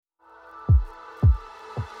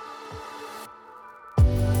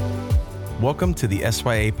Welcome to the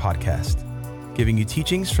SYA podcast, giving you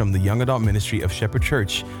teachings from the young adult ministry of Shepherd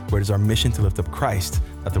Church, where it is our mission to lift up Christ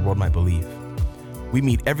that the world might believe. We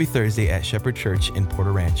meet every Thursday at Shepherd Church in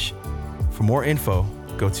Porter Ranch. For more info,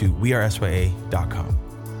 go to wearesya.com.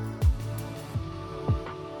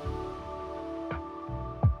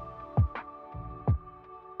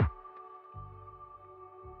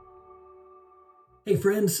 Hey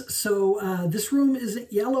friends, so this room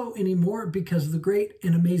isn't yellow anymore because the great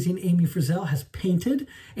and amazing Amy Frizzell has painted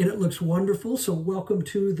and it looks wonderful. So welcome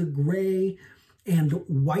to the gray and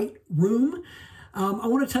white room. I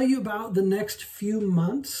want to tell you about the next few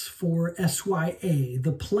months for SYA.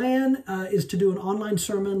 The plan is to do an online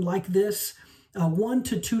sermon like this 1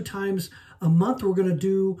 to 2 times a month. We're going to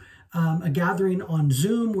do a gathering on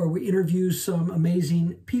Zoom where we interview some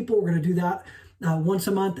amazing people. We're going to do that once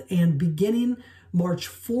a month, and beginning March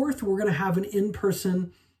 4th, we're going to have an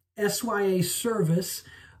in-person SYA service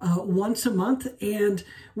once a month, and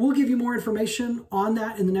we'll give you more information on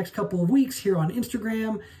that in the next couple of weeks here on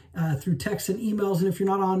Instagram, through texts and emails. And if you're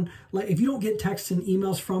not on, if you don't get texts and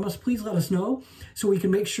emails from us, please let us know so we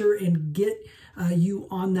can make sure and get you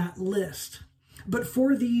on that list. But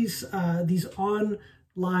for these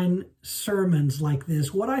online sermons like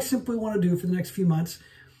this, what I simply want to do for the next few months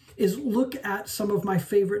is look at some of my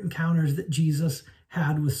favorite encounters that Jesus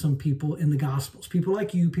had with some people in the Gospels, people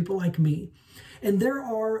like you, people like me. And there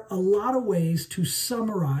are a lot of ways to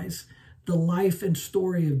summarize the life and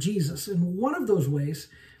story of Jesus. And one of those ways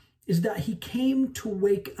is that he came to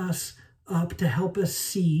wake us up, to help us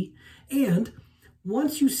see. And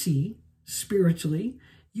once you see spiritually,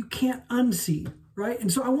 you can't unsee, right?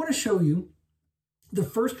 And so I want to show you the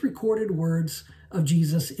first recorded words of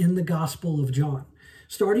Jesus in the Gospel of John.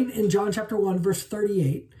 Starting in John chapter 1, verse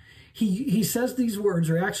 38, he says these words,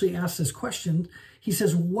 or actually asks this question. He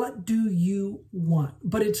says, "What do you want?"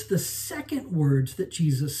 But it's the second words that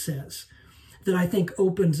Jesus says that I think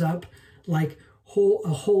opens up like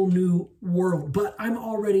a whole new world. But I'm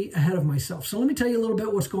already ahead of myself. So let me tell you a little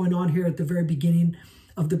bit what's going on here at the very beginning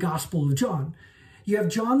of the Gospel of John. You have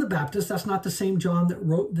John the Baptist. That's not the same John that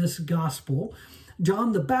wrote this gospel.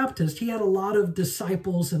 John the Baptist, he had a lot of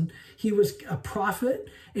disciples, and he was a prophet,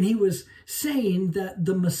 and he was saying that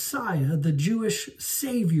the Messiah, the Jewish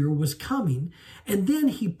Savior, was coming. And then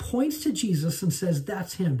he points to Jesus and says,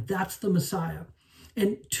 that's him, that's the Messiah.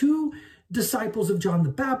 And 2 disciples of John the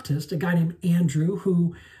Baptist, a guy named Andrew,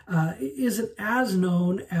 who isn't as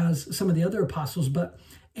known as some of the other apostles, but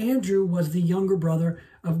Andrew was the younger brother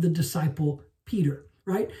of the disciple Peter,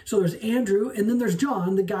 right? So there's Andrew, and then there's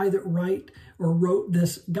John, the guy that wrote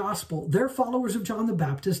this gospel. They're followers of John the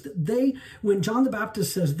Baptist. When John the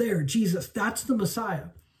Baptist says there, Jesus, that's the Messiah,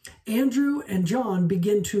 Andrew and John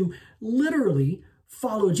begin to literally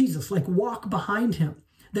follow Jesus, like walk behind him.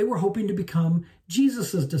 They were hoping to become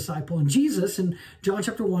Jesus's disciple. And Jesus, in John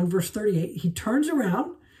chapter 1, verse 38, he turns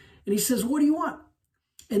around and he says, "What do you want?"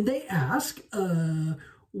 And they ask,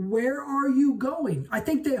 "Where are you going?" I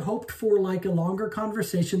think they hoped for like a longer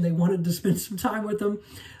conversation. They wanted to spend some time with them.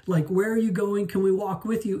 Like, "Where are you going? Can we walk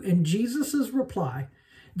with you?" And Jesus's reply,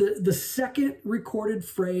 the second recorded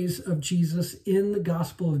phrase of Jesus in the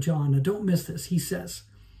Gospel of John, now don't miss this. He says,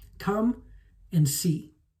 "Come and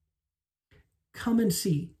see." Come and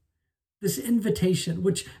see. This invitation,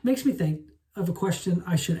 which makes me think of a question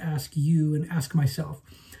I should ask you and ask myself.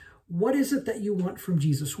 What is it that you want from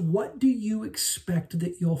Jesus? What do you expect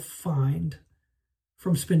that you'll find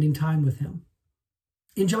from spending time with him?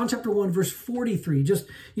 In John chapter 1, verse 43, just,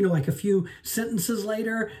 like a few sentences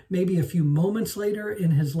later, maybe a few moments later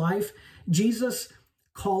in his life, Jesus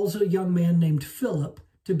calls a young man named Philip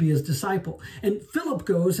to be his disciple. And Philip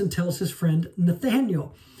goes and tells his friend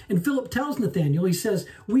Nathanael. And Philip tells Nathanael, he says,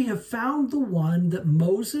 "We have found the one that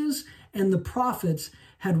Moses and the prophets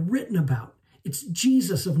had written about. It's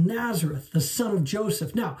Jesus of Nazareth, the son of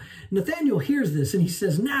Joseph." Now, Nathanael hears this and he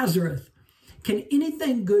says, "Nazareth, can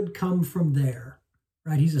anything good come from there?"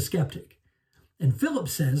 Right? He's a skeptic. And Philip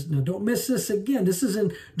says, now don't miss this again. This is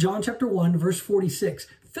in John chapter 1, verse 46.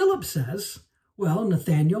 Philip says, "Well,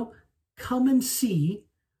 Nathanael, come and see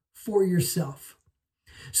for yourself."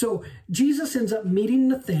 So Jesus ends up meeting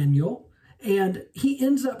Nathanael, and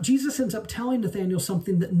Jesus ends up telling Nathanael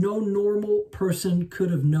something that no normal person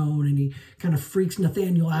could have known. And he kind of freaks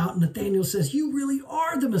Nathanael out. And Nathanael says, "You really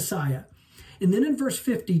are the Messiah." And then in verse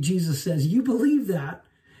 50, Jesus says, "You believe that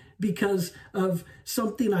because of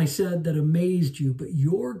something I said that amazed you, but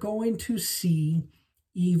you're going to see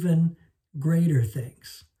even greater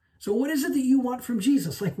things." So what is it that you want from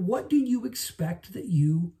Jesus? Like, what do you expect that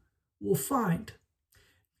you will find?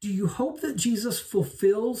 Do you hope that Jesus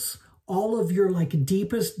fulfills all of your like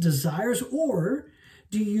deepest desires, or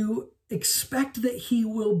do you expect that he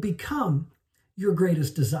will become your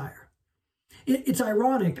greatest desire? It's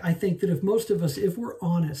ironic, I think, that if most of us, if we're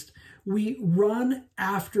honest, we run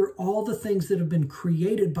after all the things that have been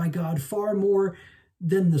created by God far more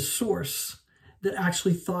than the source that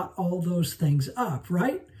actually thought all those things up,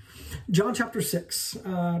 right? John chapter 6,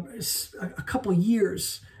 a couple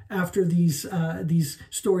years after these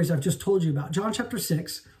stories I've just told you about. John chapter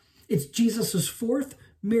 6, it's Jesus's fourth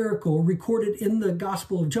miracle recorded in the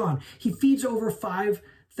Gospel of John. He feeds over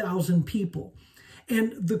 5,000 people.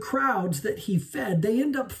 And the crowds that he fed, they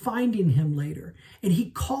end up finding him later. And he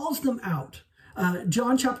calls them out.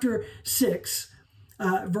 John chapter 6,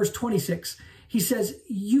 verse 26, he says,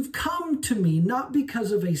 "You've come to me not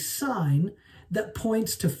because of a sign that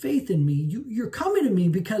points to faith in me. You're coming to me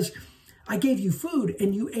because I gave you food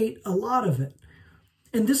and you ate a lot of it."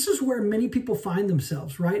 And this is where many people find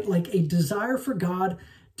themselves, right? Like a desire for God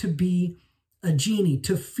to be a genie,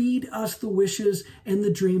 to feed us the wishes and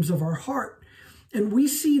the dreams of our heart. And we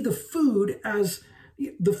see the food as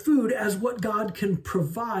what God can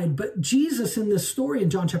provide. But Jesus in this story in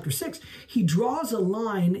John chapter 6, he draws a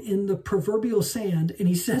line in the proverbial sand and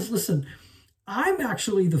he says, listen, I'm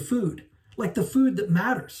actually the food, like the food that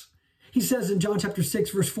matters. He says in John chapter 6,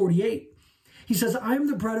 verse 48, he says, I am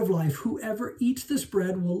the bread of life. Whoever eats this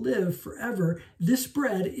bread will live forever. This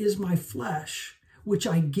bread is my flesh, which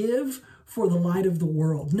I give for the light of the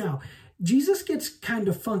world. Now, Jesus gets kind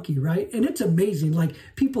of funky, right? And it's amazing. Like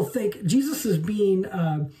people think Jesus is being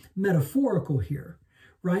metaphorical here,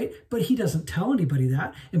 right? But he doesn't tell anybody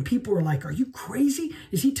that. And people are like, are you crazy?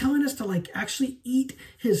 Is he telling us to like actually eat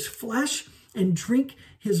his flesh and drink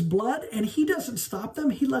his blood? And he doesn't stop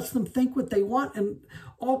them. He lets them think what they want. And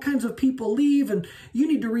all kinds of people leave. And you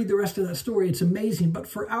need to read the rest of that story. It's amazing. But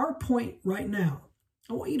for our point right now,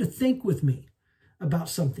 I want you to think with me about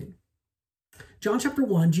something. John chapter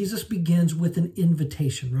 1, Jesus begins with an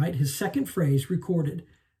invitation, right? His second phrase recorded,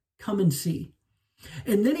 come and see.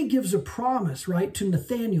 And then he gives a promise, right, to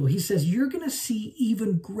Nathanael. He says, you're going to see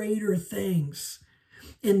even greater things.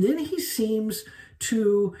 And then he seems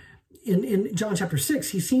to, in John chapter 6,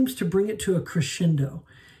 he seems to bring it to a crescendo.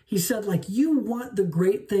 He said, like, you want the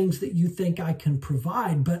great things that you think I can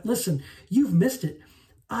provide, but listen, you've missed it.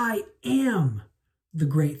 I am the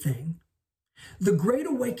great thing. The great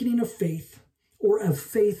awakening of faith, or of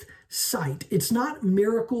faith sight. It's not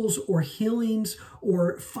miracles or healings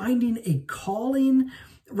or finding a calling,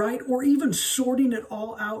 right? Or even sorting it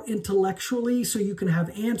all out intellectually so you can have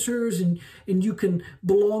answers and you can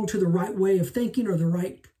belong to the right way of thinking or the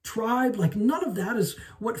right tribe. Like none of that is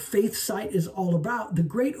what faith sight is all about. The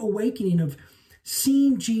great awakening of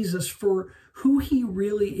seeing Jesus for who he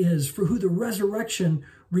really is, for who the resurrection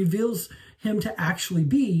reveals him to actually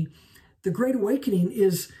be. The great awakening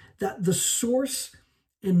is that the source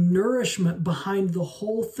and nourishment behind the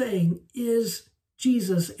whole thing is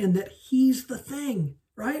Jesus and that he's the thing,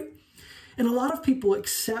 right? And a lot of people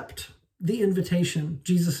accept the invitation,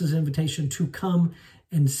 Jesus's invitation to come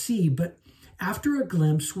and see. But after a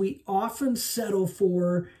glimpse, we often settle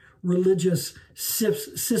for religious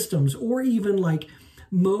systems or even like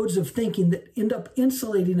modes of thinking that end up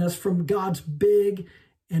insulating us from God's big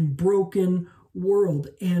and broken world.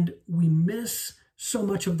 And we miss so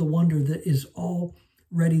much of the wonder that is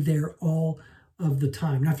already there all of the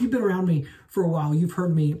time. Now, if you've been around me for a while, you've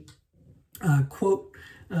heard me quote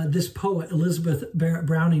this poet, Elizabeth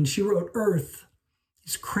Browning. She wrote, "Earth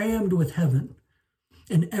is crammed with heaven,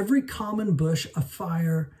 and every common bush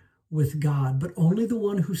afire with God, but only the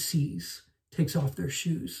one who sees takes off their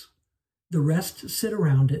shoes. The rest sit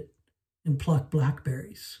around it and pluck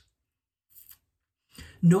blackberries."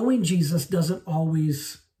 Knowing Jesus doesn't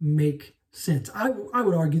always make sense. I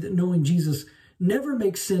would argue that knowing Jesus never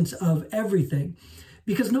makes sense of everything,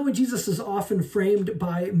 because knowing Jesus is often framed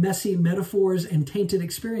by messy metaphors and tainted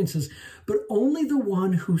experiences, but only the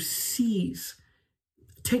one who sees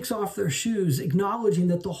takes off their shoes, acknowledging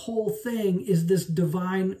that the whole thing is this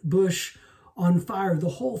divine bush on fire. The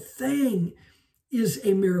whole thing is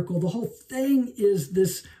a miracle. The whole thing is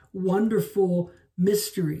this wonderful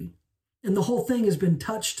mystery. And the whole thing has been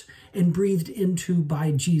touched and breathed into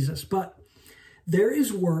by Jesus. But there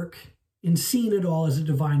is work in seeing it all as a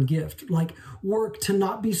divine gift, like work to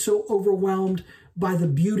not be so overwhelmed by the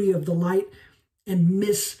beauty of the light and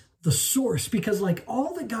miss the source. Because like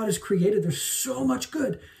all that God has created, there's so much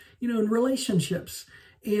good, in relationships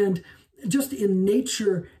and just in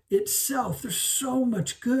nature itself. There's so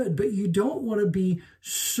much good, but you don't want to be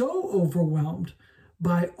so overwhelmed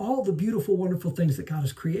by all the beautiful, wonderful things that God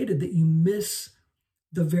has created that you miss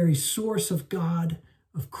the very source of God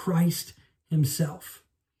of Christ himself.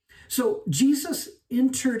 So Jesus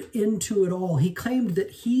entered into it all. He claimed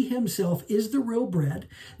that he himself is the real bread,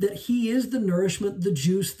 that he is the nourishment, the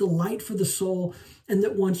juice, the light for the soul, and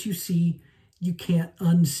that once you see, you can't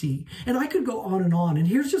unsee. And I could go on. And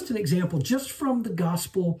here's just an example, just from the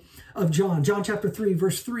Gospel of John. John chapter 3,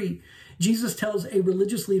 verse 3. Jesus tells a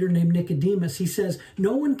religious leader named Nicodemus, he says,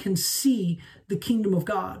 no one can see the kingdom of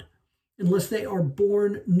God unless they are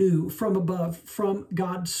born new from above, from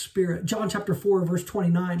God's Spirit. John chapter 4, verse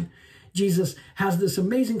 29, Jesus has this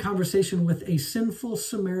amazing conversation with a sinful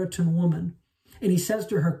Samaritan woman. And he says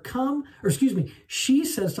to her, she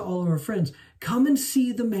says to all of her friends, come and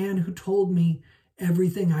see the man who told me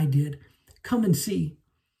everything I did. Come and see.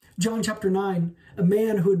 John chapter 9, a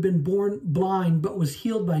man who had been born blind but was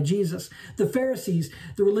healed by Jesus. The Pharisees,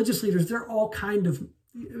 the religious leaders, they're all kinds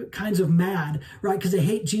of mad, right? Because they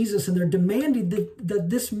hate Jesus and they're demanding that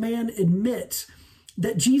this man admits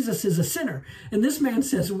that Jesus is a sinner. And this man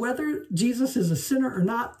says, whether Jesus is a sinner or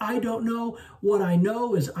not, I don't know. What I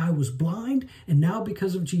know is I was blind, and now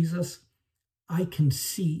because of Jesus, I can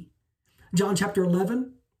see. John chapter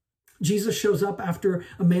 11, Jesus shows up after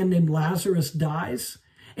a man named Lazarus dies,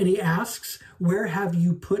 and he asks, where have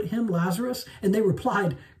you put him, Lazarus? And they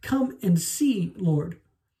replied, come and see, Lord.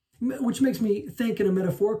 Which makes me think in a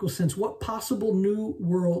metaphorical sense, what possible new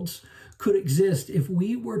worlds could exist if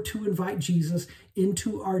we were to invite Jesus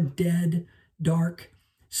into our dead, dark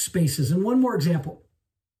spaces. And one more example,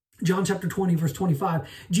 John chapter 20, verse 25,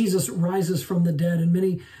 Jesus rises from the dead and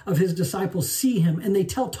many of his disciples see him and they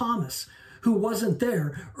tell Thomas, who wasn't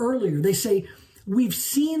there earlier, they say, we've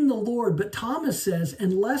seen the Lord. But Thomas says,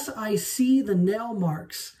 unless I see the nail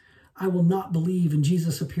marks, I will not believe. And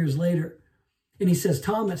Jesus appears later. And he says,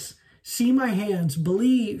 Thomas, see my hands,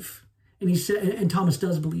 believe. And he said, and Thomas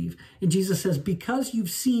does believe. And Jesus says, because you've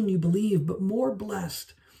seen, you believe, but more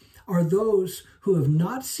blessed are those who have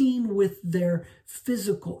not seen with their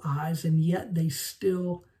physical eyes, and yet they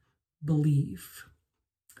still believe.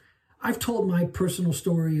 I've told my personal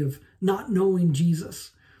story of not knowing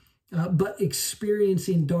Jesus, but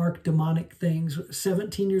experiencing dark demonic things.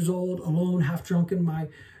 17 years old, alone, half drunk in my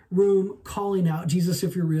room, calling out, Jesus,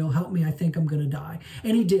 if you're real, help me, I think I'm going to die.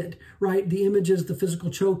 And he did, right? The images, the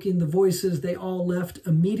physical choking, the voices, they all left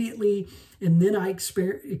immediately. And then I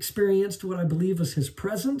experienced what I believe was his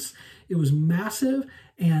presence. It was massive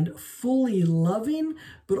and fully loving,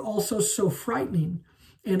 but also so frightening.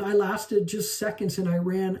 And I lasted just seconds and I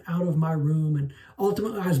ran out of my room. And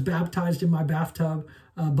ultimately I was baptized in my bathtub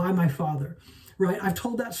by my father, right? I've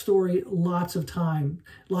told that story lots of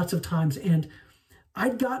times. And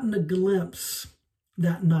I'd gotten a glimpse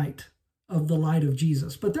that night of the light of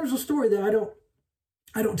Jesus. But there's a story that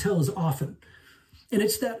I don't tell as often. And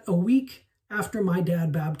it's that a week after my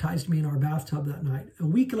dad baptized me in our bathtub that night, a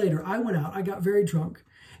week later, I went out, I got very drunk,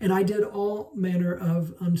 and I did all manner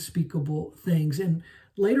of unspeakable things. And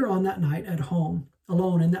later on that night at home,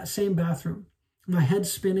 alone in that same bathroom, my head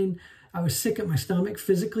spinning, I was sick at my stomach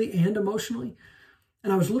physically and emotionally.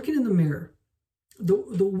 And I was looking in the mirror.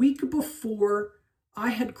 The week before,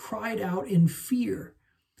 I had cried out in fear,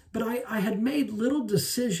 but I had made little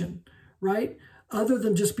decision, right? Other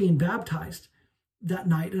than just being baptized that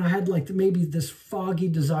night. And I had maybe this foggy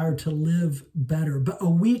desire to live better. But a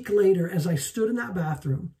week later, as I stood in that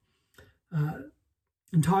bathroom,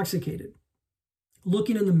 intoxicated,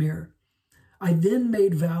 looking in the mirror, I then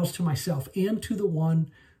made vows to myself and to the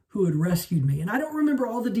one who had rescued me. And I don't remember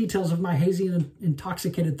all the details of my hazy and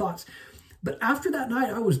intoxicated thoughts, but after that night,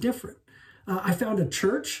 I was different. I found a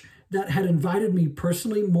church that had invited me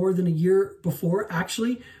personally more than a year before,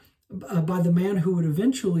 actually, by the man who would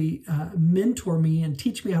eventually mentor me and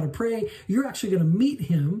teach me how to pray. You're actually going to meet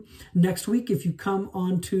him next week if you come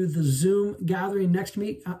on to the Zoom gathering next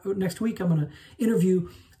week. I'm going to interview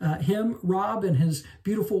him, Rob, and his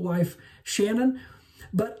beautiful wife, Shannon.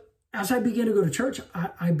 But as I began to go to church,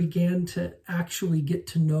 I began to actually get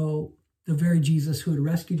to know the very Jesus who had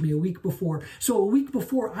rescued me a week before. So a week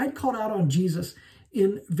before, I'd called out on Jesus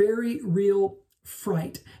in very real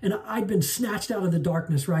fright. And I'd been snatched out of the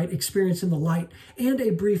darkness, right? Experiencing the light and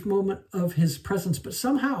a brief moment of his presence. But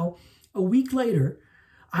somehow, a week later,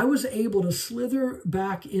 I was able to slither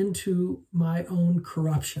back into my own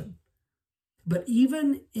corruption. But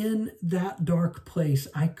even in that dark place,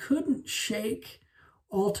 I couldn't shake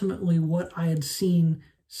ultimately what I had seen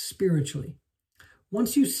spiritually.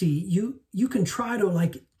 Once you see, you can try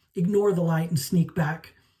to ignore the light and sneak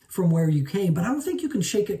back from where you came, but I don't think you can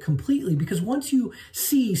shake it completely, because once you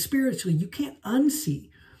see spiritually, you can't unsee.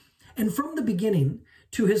 And from the beginning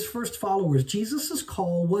to his first followers, Jesus's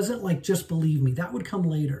call wasn't just believe me. That would come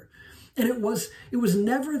later. And it was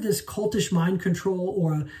never this cultish mind control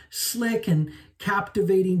or a slick and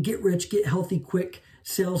captivating, get rich, get healthy quick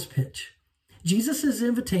sales pitch. Jesus'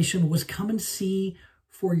 invitation was come and see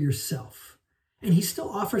for yourself. And he still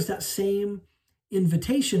offers that same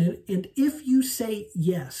invitation. And if you say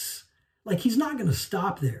yes, like he's not going to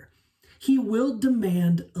stop there. He will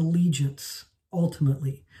demand allegiance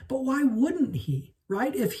ultimately. But why wouldn't he,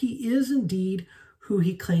 right? If he is indeed who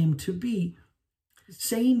he claimed to be.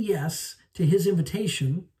 Saying yes to his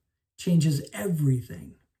invitation changes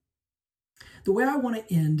everything. The way I want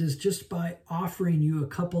to end is just by offering you a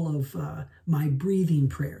couple of my breathing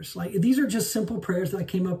prayers. Like these are just simple prayers that I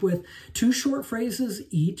came up with, 2 short phrases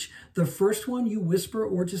each. The first one you whisper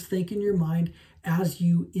or just think in your mind as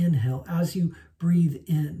you inhale, as you breathe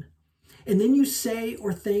in. And then you say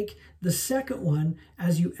or think the second one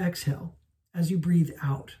as you exhale, as you breathe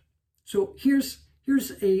out. So here's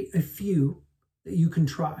a few that you can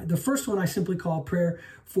try. The first one I simply call prayer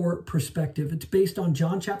for perspective. It's based on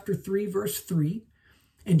John chapter 3, verse 3,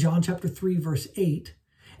 and John chapter 3, verse 8,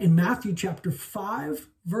 and Matthew chapter 5,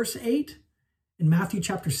 verse 8, and Matthew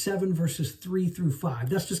chapter 7, verses 3 through 5.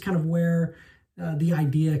 That's just kind of where the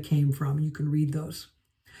idea came from. You can read those.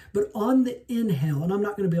 But on the inhale, and I'm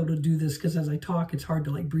not going to be able to do this because as I talk, it's hard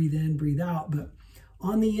to like breathe in, breathe out, but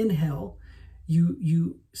on the inhale,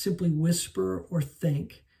 you simply whisper or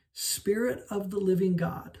think, Spirit of the living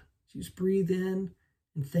God. Just breathe in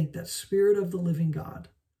and think that Spirit of the living God.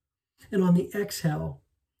 And on the exhale,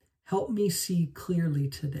 help me see clearly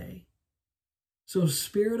today. So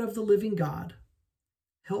Spirit of the living God,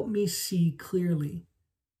 help me see clearly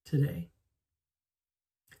today.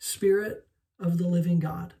 Spirit of the living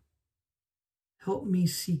God, help me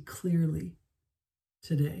see clearly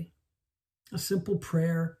today. A simple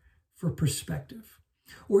prayer for perspective.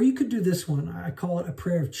 Or you could do this one. I call it a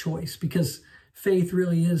prayer of choice because faith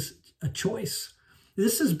really is a choice.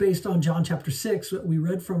 This is based on John chapter 6, that we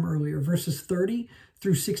read from earlier, verses 30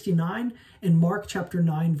 through 69, and Mark chapter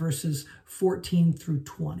 9, verses 14 through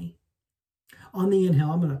 20. On the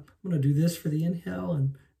inhale, I'm gonna do this for the inhale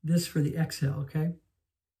and this for the exhale, okay?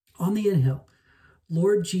 On the inhale,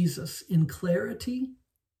 Lord Jesus, in clarity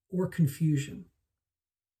or confusion,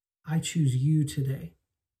 I choose you today.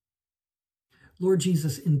 Lord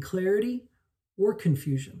Jesus, in clarity or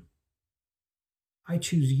confusion, I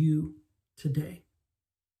choose you today.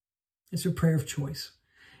 It's a prayer of choice.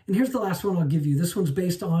 And here's the last one I'll give you. This one's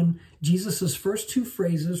based on Jesus's first 2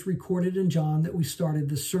 phrases recorded in John that we started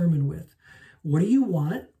the sermon with. What do you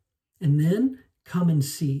want? And then come and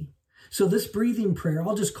see. So this breathing prayer,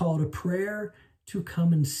 I'll just call it a prayer to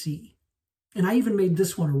come and see. And I even made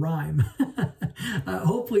this one a rhyme.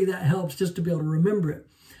 Hopefully that helps just to be able to remember it.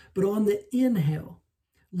 But on the inhale,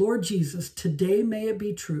 Lord Jesus, today may it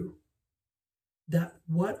be true that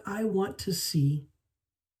what I want to see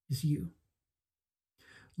is you.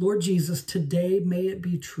 Lord Jesus, today may it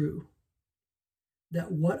be true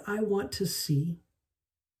that what I want to see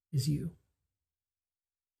is you.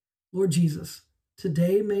 Lord Jesus,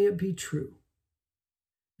 today may it be true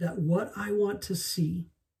that what I want to see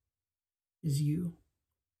is you.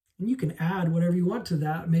 And you can add whatever you want to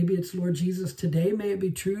that. Maybe it's, Lord Jesus, today may it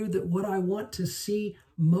be true that what I want to see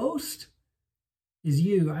most is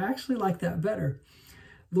you. I actually like that better.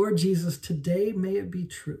 Lord Jesus, today may it be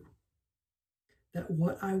true that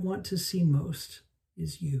what I want to see most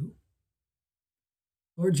is you.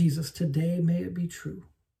 Lord Jesus, today may it be true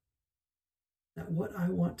that what I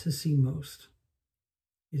want to see most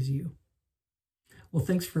is you. Well,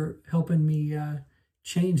 thanks for helping me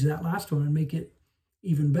change that last one and make it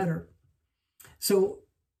even better. So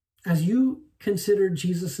as you consider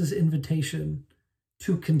Jesus's invitation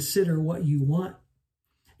to consider what you want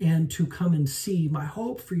and to come and see, my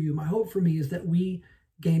hope for you, my hope for me is that we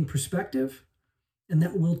gain perspective and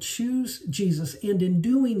that we'll choose Jesus. And in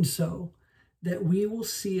doing so, that we will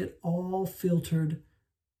see it all filtered,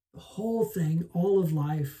 the whole thing, all of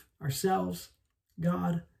life, ourselves,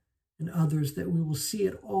 God, and others, that we will see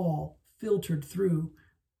it all filtered through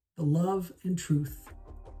the love and truth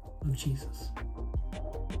of Jesus.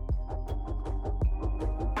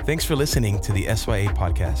 Thanks for listening to the SYA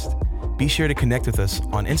podcast. Be sure to connect with us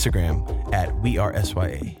on Instagram at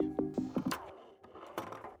WeAreSYA.